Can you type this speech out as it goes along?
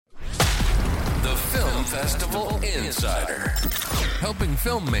Festival Insider, helping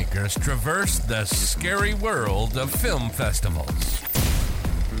filmmakers traverse the scary world of film festivals.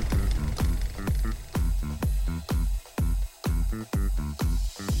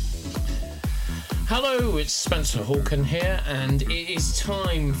 Hello, it's Spencer Hawken here, and it is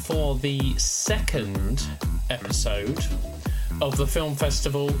time for the second episode of the Film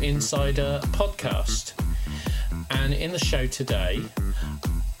Festival Insider podcast. And in the show today,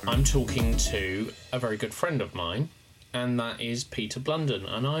 I'm talking to a very good friend of mine, and that is Peter Blunden.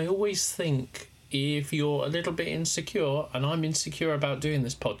 And I always think if you're a little bit insecure, and I'm insecure about doing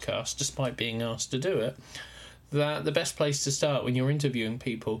this podcast despite being asked to do it, that the best place to start when you're interviewing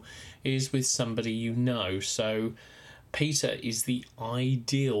people is with somebody you know. So Peter is the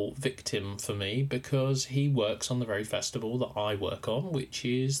ideal victim for me because he works on the very festival that I work on, which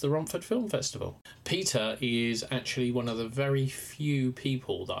is the Romford Film Festival. Peter is actually one of the very few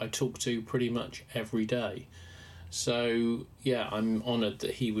people that I talk to pretty much every day. So yeah, I'm honoured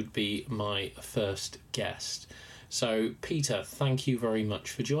that he would be my first guest. So Peter, thank you very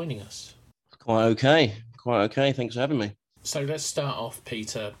much for joining us. Quite okay. Thanks for having me. So let's start off,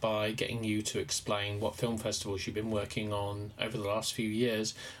 Peter, by getting you to explain what film festivals you've been working on over the last few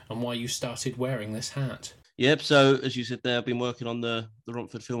years and why you started wearing this hat. Yep, so as you said there, I've been working on the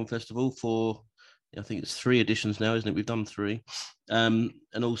Romford Film Festival for, I think it's 3 editions now, isn't it? We've done 3. And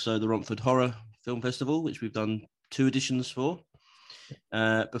also the Romford Horror Film Festival, which we've done 2 editions for.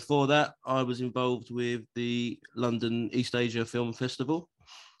 Before that, I was involved with the London East Asia Film Festival.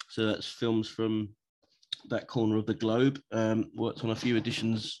 So that's films from that corner of the globe. Worked on a few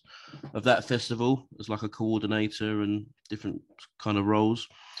editions of that festival as like a coordinator and different kind of roles.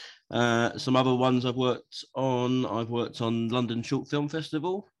 Some other ones I've worked on London Short Film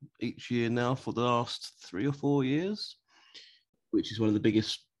Festival each year now for the last 3 or 4 years, which is one of the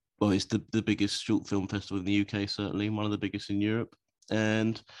biggest, well, it's the biggest short film festival in the UK, certainly, one of the biggest in Europe.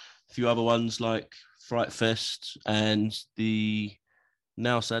 And a few other ones like Fright Fest and the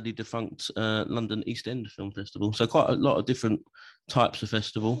now sadly defunct London East End Film Festival. So quite a lot of different types of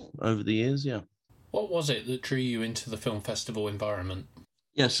festival over the years, yeah. What was it that drew you into the film festival environment?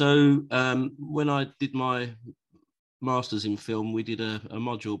 Yeah, so when I did my Masters in Film, we did a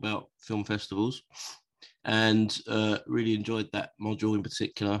module about film festivals and really enjoyed that module in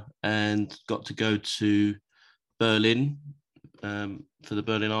particular and got to go to Berlin for the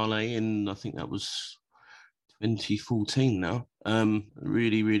Berlinale in, I think that was 2014 now.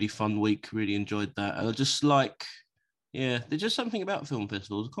 Really fun week, really enjoyed that. And I just like, yeah, there's just something about film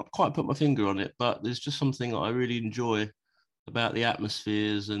festivals. I can't quite put my finger on it, but there's just something that I really enjoy about the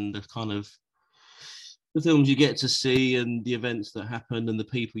atmospheres and the kind of the films you get to see and the events that happen and the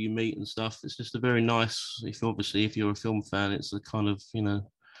people you meet and stuff. It's just a very nice, if you're a film fan, it's a kind of,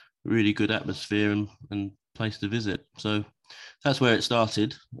 really good atmosphere and place to visit. So that's where it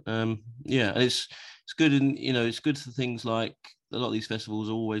started. And it's good, and it's good for things like a lot of these festivals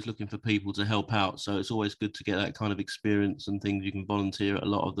are always looking for people to help out. So it's always good to get that kind of experience and things. You can volunteer at a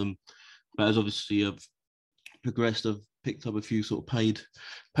lot of them. But as obviously I've progressed, I've picked up a few sort of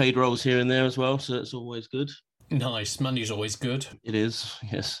paid roles here and there as well. So it's always good. Nice. Money's always good. It is,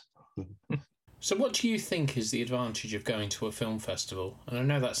 yes. So what do you think is the advantage of going to a film festival? And I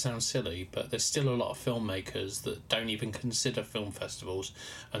know that sounds silly, but there's still a lot of filmmakers that don't even consider film festivals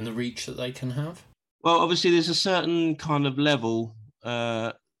and the reach that they can have. Well, obviously, there's a certain kind of level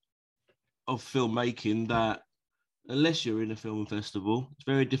of filmmaking that, unless you're in a film festival, it's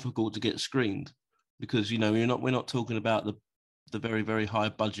very difficult to get screened because we're not talking about the very, very high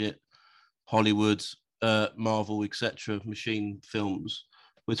budget Hollywood, Marvel, etc. machine films.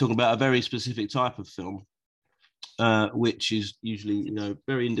 We're talking about a very specific type of film, which is usually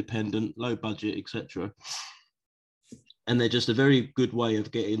very independent, low budget, etc. And they're just a very good way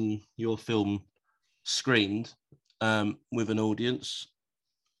of getting your film screened with an audience,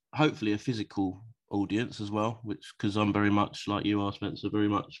 hopefully a physical audience as well, which, because I'm very much like you are, Spencer, very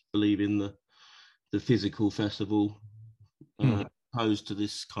much believe in the physical festival opposed to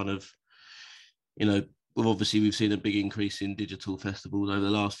this kind of, obviously we've seen a big increase in digital festivals over the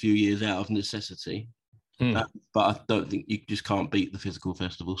last few years out of necessity, but I don't think you just can't beat the physical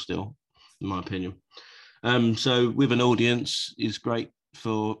festival still, in my opinion. So with an audience is great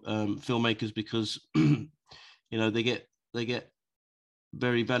for filmmakers because they get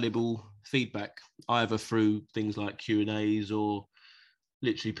very valuable feedback either through things like Q&As or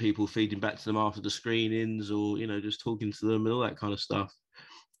literally people feeding back to them after the screenings or just talking to them and all that kind of stuff,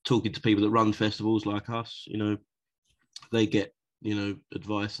 talking to people that run festivals like us. They get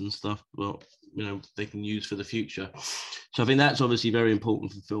advice and stuff they can use for the future. So I think that's obviously very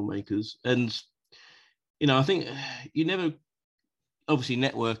important for filmmakers. And I think you never, obviously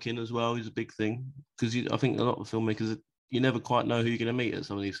networking as well is a big thing, because I think a lot of filmmakers, you never quite know who you're going to meet at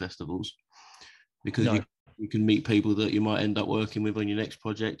some of these festivals, because No. you can meet people that you might end up working with on your next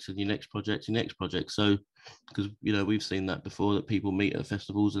project and your next project, your next project. So, because, we've seen that before, that people meet at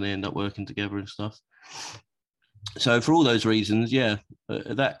festivals and they end up working together and stuff. So for all those reasons, yeah,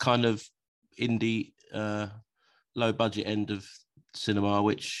 that kind of indie, low budget end of cinema,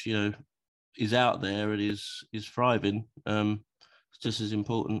 which, is out there and is thriving, it's just as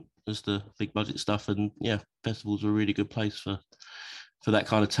important as the big budget stuff. And yeah, festivals are a really good place for that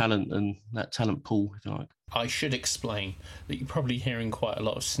kind of talent and that talent pool, if you like. I should explain that you're probably hearing quite a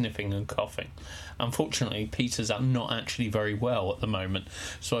lot of sniffing and coughing. Unfortunately, Peter's not actually very well at the moment,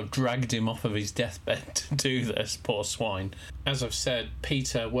 so I've dragged him off of his deathbed to do this, poor swine. As I've said,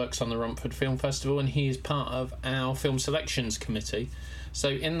 Peter works on the Romford Film Festival and he is part of our film selections committee. So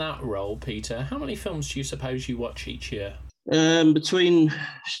in that role, Peter, how many films do you suppose you watch each year? Between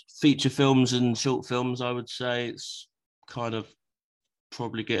feature films and short films, I would say it's kind of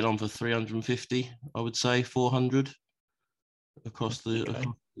probably getting on for 350, I would say 400 across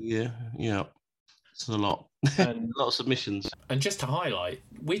the year. Yeah, it's a lot. And, a lot of submissions. And just to highlight,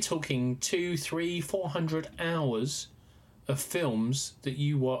 we're talking 200, 300, 400 hours of films that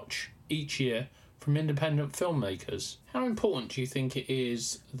you watch each year from independent filmmakers. How important do you think it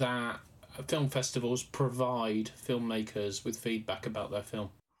is that film festivals provide filmmakers with feedback about their film?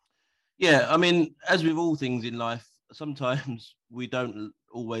 Yeah, I mean, as with all things in life, sometimes we don't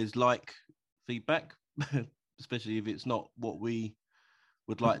always like feedback, especially if it's not what we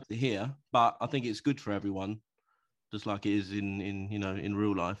would like to hear. But I think it's good for everyone, just like it is in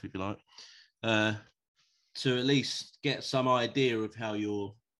real life, if you like, to at least get some idea of how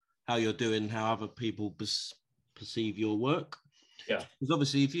you're doing, how other people perceive your work. Yeah, because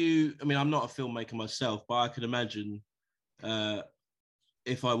obviously, I'm not a filmmaker myself, but I can imagine.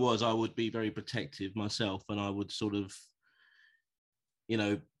 If I was, I would be very protective myself, and I would sort of,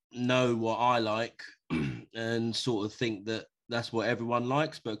 know what I like and sort of think that that's what everyone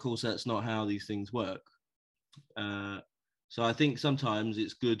likes. But of course, that's not how these things work. So I think sometimes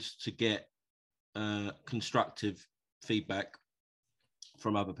it's good to get constructive feedback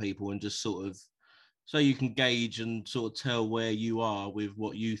from other people, and just sort of, so you can gauge and sort of tell where you are with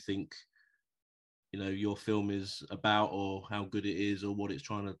what you think your film is about, or how good it is, or what it's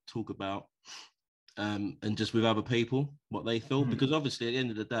trying to talk about, and just with other people, what they feel. Because obviously at the end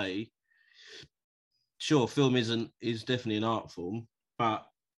of the day, sure, film is definitely an art form, but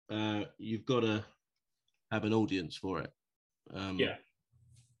you've got to have an audience for it.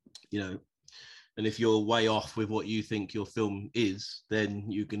 And if you're way off with what you think your film is, then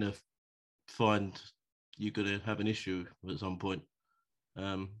you're gonna have an issue at some point.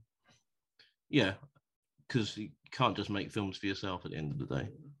 Yeah, because you can't just make films for yourself at the end of the day.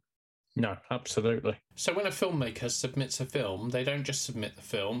 No, absolutely. So when a filmmaker submits a film, they don't just submit the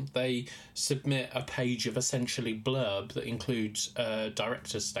film, they submit a page of essentially blurb that includes a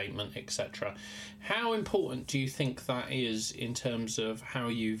director's statement, etc. How important do you think that is in terms of how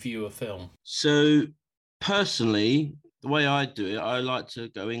you view a film? So personally, the way I do it, I like to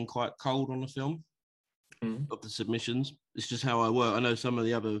go in quite cold on the film of the submissions. It's just how I work. I know some of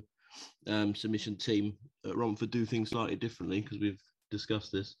the other submission team at Romford do things slightly differently, because we've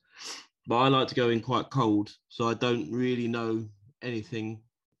discussed this, but I like to go in quite cold, so I don't really know anything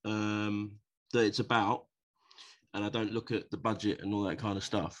that it's about, and I don't look at the budget and all that kind of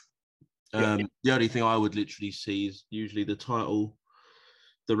stuff. The only thing I would literally see is usually the title,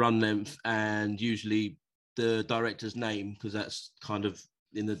 the run length, and usually the director's name, because that's kind of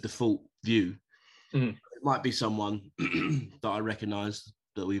in the default view. It might be someone that I recognise,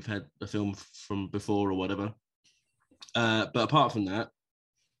 that we've had a film from before or whatever. But apart from that,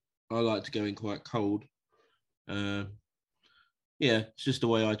 I like to go in quite cold. Yeah, it's just the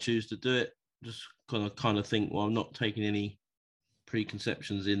way I choose to do it. Just kind of think, well, I'm not taking any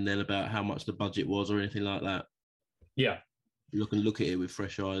preconceptions in then about how much the budget was or anything like that. Yeah. Look at it with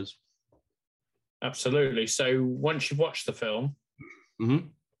fresh eyes. Absolutely. So once you've watched the film,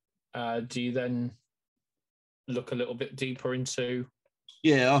 do you then look a little bit deeper into?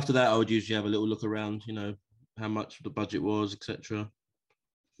 Yeah, after that, I would usually have a little look around, how much the budget was, etc.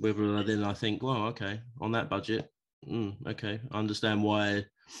 Whether then I think, well, okay, on that budget, okay, I understand why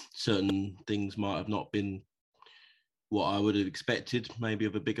certain things might have not been what I would have expected, maybe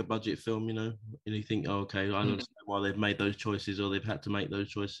of a bigger budget film, and you think, oh, okay, I understand why they've made those choices, or they've had to make those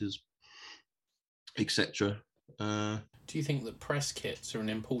choices, etc. Do you think that press kits are an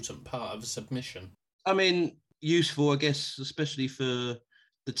important part of a submission? I mean, useful, I guess, especially for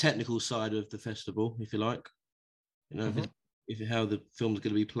the technical side of the festival, if you like. You know, if how the film's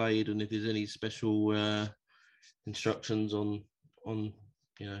going to be played, and if there's any special instructions on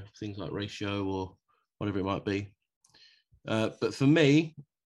things like ratio or whatever it might be. But for me,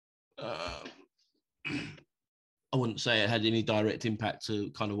 I wouldn't say it had any direct impact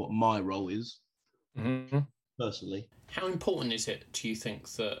to kind of what my role is personally. How important is it, do you think,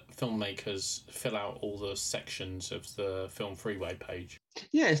 that filmmakers fill out all the sections of the Film Freeway page?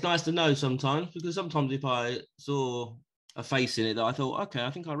 Yeah, it's nice to know sometimes, because sometimes if I saw a face in it that I thought, okay, I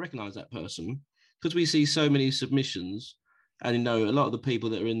think I recognise that person, because we see so many submissions, and a lot of the people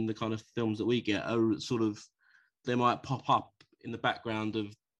that are in the kind of films that we get are sort of, they might pop up in the background of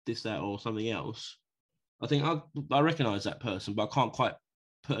this, that, or something else. I think I recognise that person, but I can't quite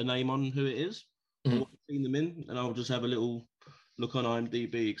put a name on who it is or what I've seen them in, and I'll just have a little look on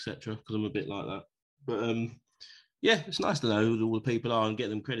IMDb, etc., because I'm a bit like that. But yeah, it's nice to know who all the people are and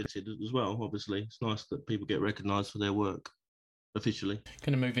get them credited as well. Obviously, it's nice that people get recognised for their work officially.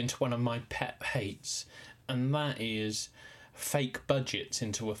 Going to move into one of my pet hates, and that is fake budgets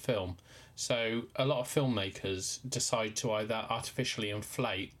into a film. So a lot of filmmakers decide to either artificially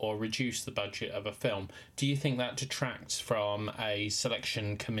inflate or reduce the budget of a film. Do you think that detracts from a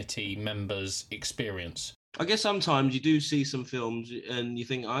selection committee member's experience? I guess sometimes you do see some films and you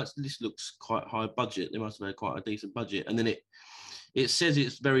think, oh, this looks quite high budget. They must have had quite a decent budget. And then it says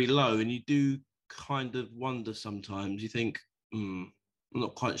it's very low, and you do kind of wonder sometimes. You think, I'm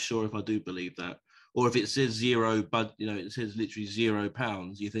not quite sure if I do believe that. Or if it says zero, but it says literally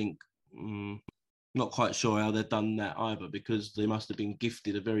 £0, you think, not quite sure how they've done that either, because they must have been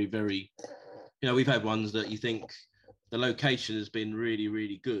gifted a very, very, we've had ones that you think the location has been really,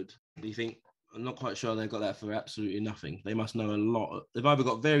 really good. And you think, I'm not quite sure they got that for absolutely nothing. They must know a lot. They've either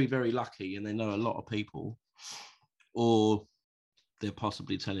got very, very lucky and they know a lot of people, or they're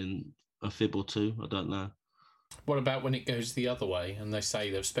possibly telling a fib or two. I don't know. What about when it goes the other way and they say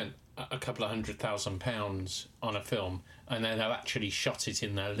they've spent a couple of £100,000 on a film and then they've actually shot it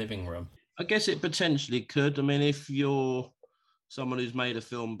in their living room? I guess it potentially could. I mean, if you're someone who's made a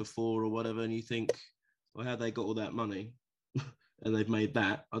film before or whatever, and you think, well, how they got all that money and they've made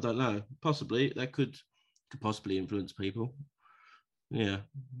that, I don't know. Possibly that could possibly influence people. Yeah,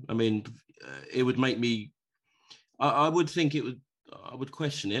 I mean, it would make me. I would think it would. I would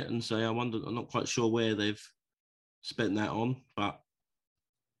question it and say, I wonder. I'm not quite sure where they've spent that on, but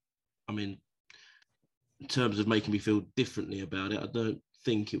I mean, in terms of making me feel differently about it, I don't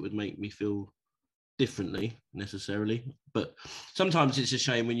think it would make me feel differently necessarily. But sometimes it's a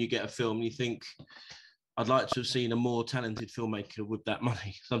shame when you get a film and you think, I'd like to have seen a more talented filmmaker with that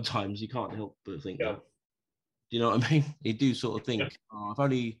money. Sometimes you can't help but think that. Do you know what I mean? You do sort of think, if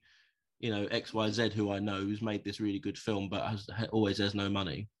only, XYZ, who I know, who's made this really good film, but always has no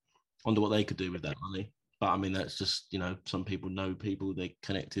money. Wonder what they could do with that money. But I mean, that's just, some people know people, they're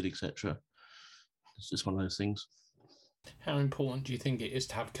connected, etc. It's just one of those things. How important do you think it is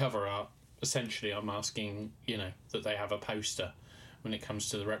to have cover art? Essentially, I'm asking, that they have a poster when it comes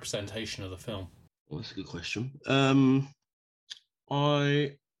to the representation of the film. Well, that's a good question.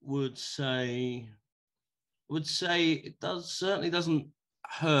 I would say it certainly doesn't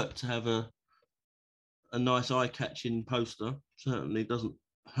hurt to have a nice eye-catching poster. Certainly doesn't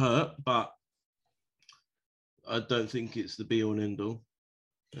hurt, but I don't think it's the be-all and end-all.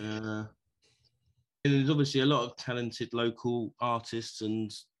 There's obviously a lot of talented local artists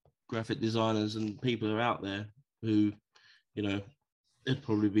and graphic designers and people are out there who, they'd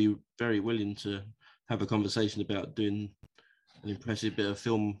probably be very willing to have a conversation about doing an impressive bit of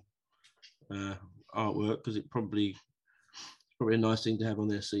film artwork, because it's probably a nice thing to have on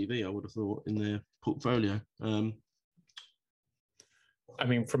their CV, I would have thought, in their portfolio. I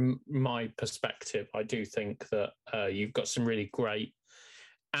mean, from my perspective, I do think that you've got some really great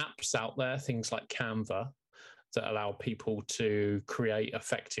apps out there, things like Canva, that allow people to create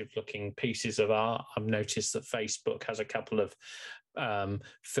effective-looking pieces of art. I've noticed that Facebook has a couple of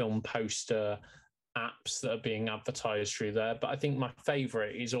film poster apps that are being advertised through there. But I think my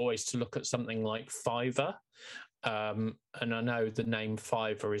favourite is always to look at something like Fiverr. And I know the name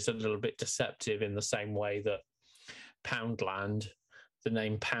Fiverr is a little bit deceptive in the same way that the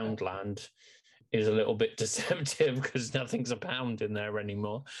name Poundland is a little bit deceptive because nothing's a pound in there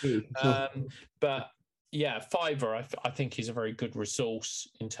anymore. But yeah, Fiverr, I think, is a very good resource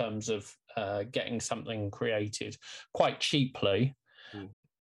in terms of getting something created quite cheaply.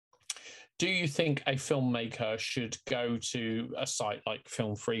 Do you think a filmmaker should go to a site like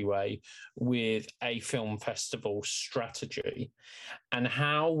Film Freeway with a film festival strategy? And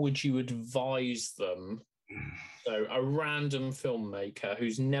how would you advise them So a random filmmaker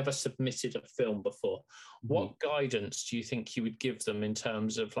who's never submitted a film before, what guidance do you think you would give them in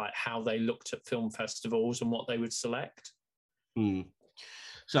terms of like how they looked at film festivals and what they would select?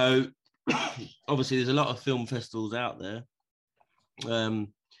 So obviously there's a lot of film festivals out there.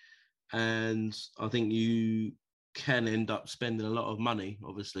 And I think you can end up spending a lot of money,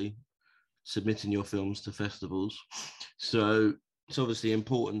 obviously, submitting your films to festivals. So it's obviously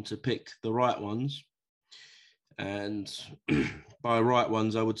important to pick the right ones. And by right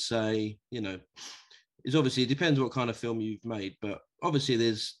ones, I would say, it's obviously, it depends what kind of film you've made, but obviously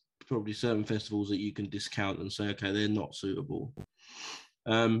there's probably certain festivals that you can discount and say, okay, they're not suitable.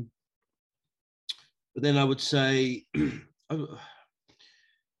 But then I would say, I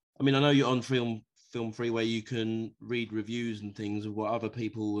mean, I know you're on Film Free where you can read reviews and things of what other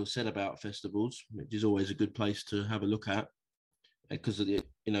people have said about festivals, which is always a good place to have a look at. Because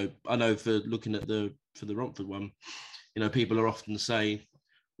I know for looking at the Romford one, people are often say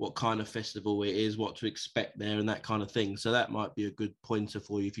what kind of festival it is, what to expect there, and that kind of thing. So that might be a good pointer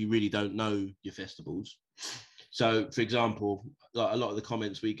for you if you really don't know your festivals. So, for example, like a lot of the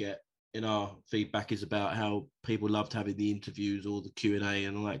comments we get in our feedback is about how people loved having the interviews or the Q&A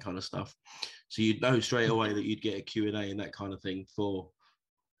and all that kind of stuff. So you'd know straight away that you'd get a Q&A and that kind of thing for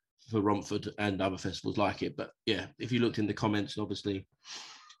Romford and other festivals like it. But yeah, if you looked in the comments, obviously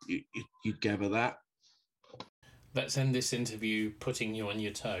you'd gather that. Let's end this interview putting you on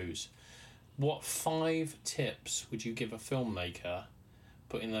your toes. What 5 tips would you give a filmmaker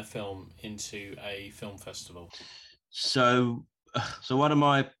putting their film into a film festival? So one of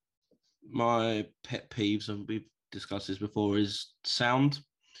my pet peeves, and we've discussed this before, is sound.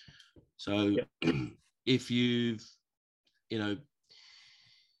 So if you've,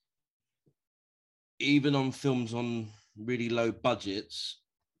 even on films on really low budgets,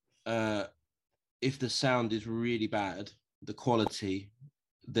 if the sound is really bad, the quality,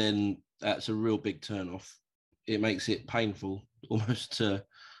 then that's a real big turn off. It makes it painful almost to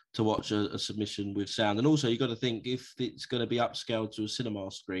watch a submission with sound. And also, you've got to think, if it's going to be upscaled to a cinema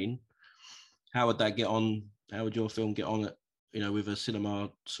screen, how would that get on? How would your film get on it, with a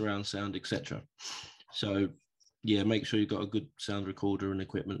cinema surround sound, etc.? So, yeah, make sure you've got a good sound recorder and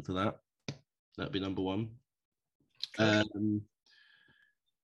equipment for that. That'd be number one.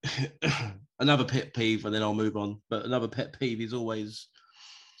 Another pet peeve, and then I'll move on. But another pet peeve is always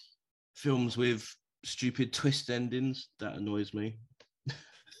films with stupid twist endings. That annoys me.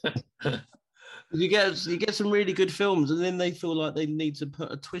 You get some really good films, and then they feel like they need to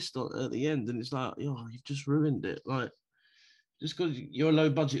put a twist on at the end, and it's like, you've just ruined it. Like, just because you're a low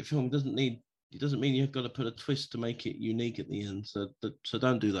budget film doesn't mean you've got to put a twist to make it unique at the end. So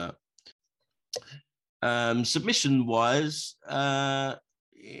don't do that. Submission wise, talk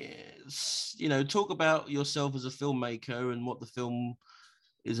about yourself as a filmmaker and what the film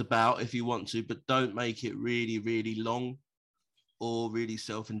is about if you want to, but don't make it really, really long or really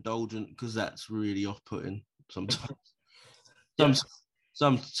self-indulgent, because that's really off-putting sometimes.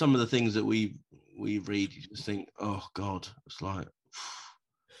 Some of the things that we read, you just think, oh God, it's like.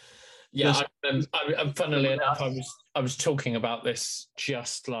 Yeah, funnily enough, I was talking about this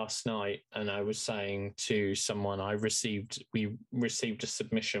just last night, and I was saying to someone we received a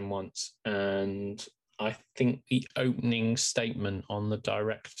submission once, and I think the opening statement on the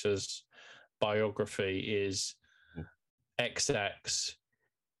director's biography is XX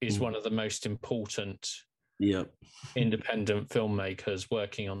is one of the most important independent filmmakers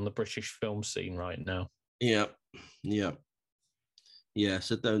working on the British film scene right now. Yeah.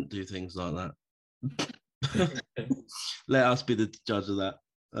 So don't do things like that. Let us be the judge of that.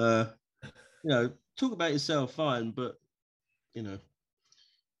 Talk about yourself, fine, but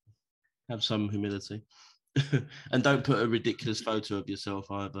have some humility. And don't put a ridiculous photo of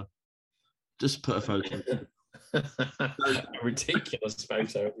yourself either. Just put a photo. A ridiculous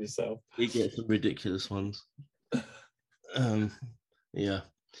photo of yourself. You get some ridiculous ones. Yeah.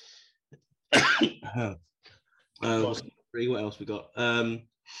 What else we got?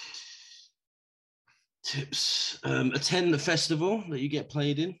 Tips. Attend the festival that you get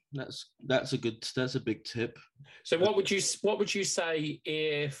played in. That's a big tip. So what would you say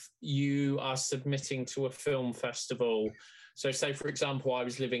if you are submitting to a film festival? So say, for example, I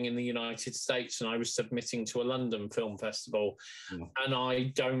was living in the United States and I was submitting to a London film festival, and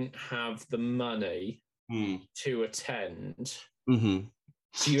I don't have the money to attend. Do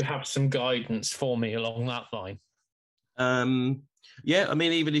you have some guidance for me along that line? Yeah, I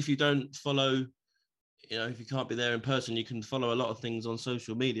mean, even if you don't follow, if you can't be there in person, you can follow a lot of things on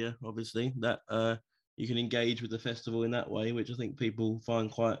social media, obviously, that you can engage with the festival in that way, which I think people find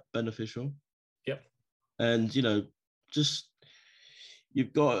quite beneficial. Yep. And, you know, just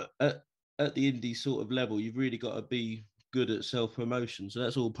you've got at the indie sort of level, you've really got to be good at self-promotion. So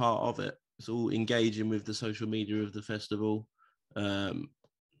that's all part of it. It's all engaging with the social media of the festival,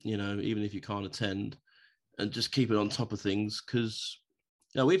 you know, even if you can't attend, and just keeping on top of things. Because,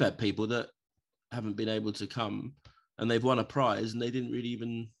 you know, we've had people that haven't been able to come and they've won a prize and they didn't really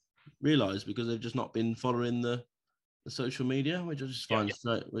even realize because they've just not been following the social media, which I just find,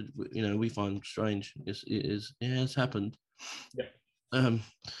 you know, we find strange. It's happened. Yeah.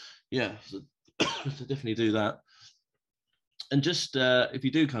 Yeah, so definitely do that. And just if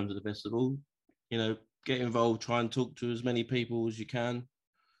you do come to the festival, you know, get involved, try and talk to as many people as you can.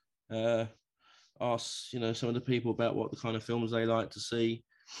 Ask, you know, some of the people about what the kind of films they like to see,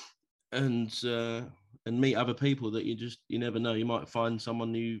 and meet other people that you never know. You might find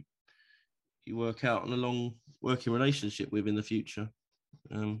someone you work out on a long working relationship with in the future.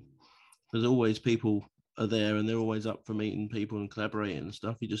 There's always people are there and they're always up for meeting people and collaborating and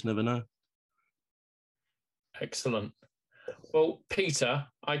stuff. You just never know. Excellent. Well, Peter,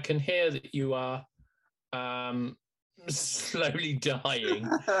 I can hear that you are slowly dying.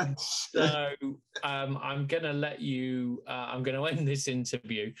 So I'm going to let you, I'm going to end this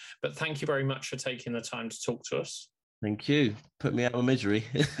interview, but thank you very much for taking the time to talk to us. Thank you. Put me out of misery.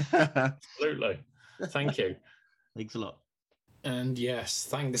 Absolutely. Thank you. Thanks a lot. And yes,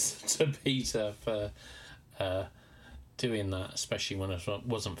 thanks to Peter for doing that, especially when I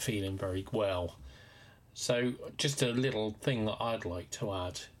wasn't feeling very well. So just a little thing that I'd like to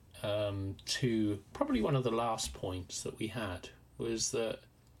add to probably one of the last points that we had was that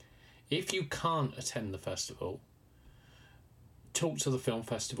if you can't attend the festival, talk to the film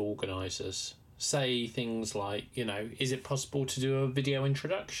festival organisers. Say things like, you know, is it possible to do a video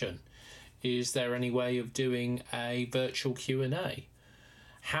introduction? Is there any way of doing a virtual Q&A?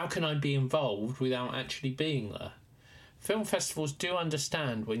 How can I be involved without actually being there? Film festivals do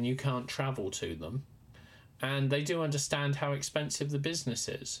understand when you can't travel to them, and they do understand how expensive the business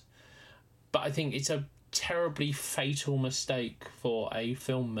is. But I think it's a terribly fatal mistake for a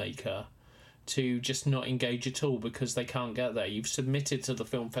filmmaker to just not engage at all because they can't get there. You've submitted to the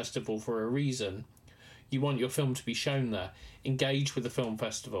film festival for a reason. You want your film to be shown there. Engage with the film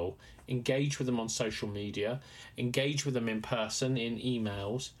festival. Engage with them on social media. Engage with them in person, in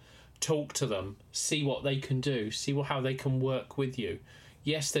emails. Talk to them. See what they can do. See how they can work with you.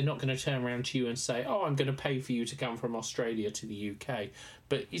 Yes, they're not going to turn around to you and say, oh, I'm going to pay for you to come from Australia to the UK.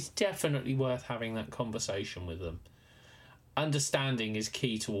 But it's definitely worth having that conversation with them. Understanding is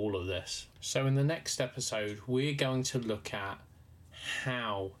key to all of this. So in the next episode, we're going to look at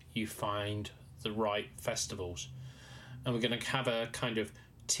how you find the right festivals. And we're going to have a kind of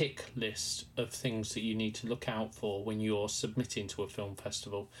tick list of things that you need to look out for when you're submitting to a film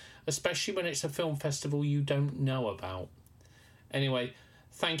festival, especially when it's a film festival you don't know about. Anyway,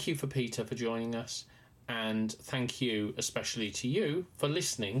 thank you for Peter for joining us, and thank you especially to you for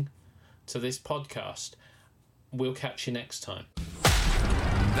listening to this podcast. We'll catch you next time.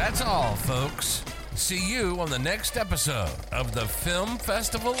 That's all, folks. See you on the next episode of the Film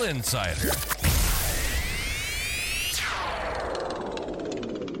Festival Insider.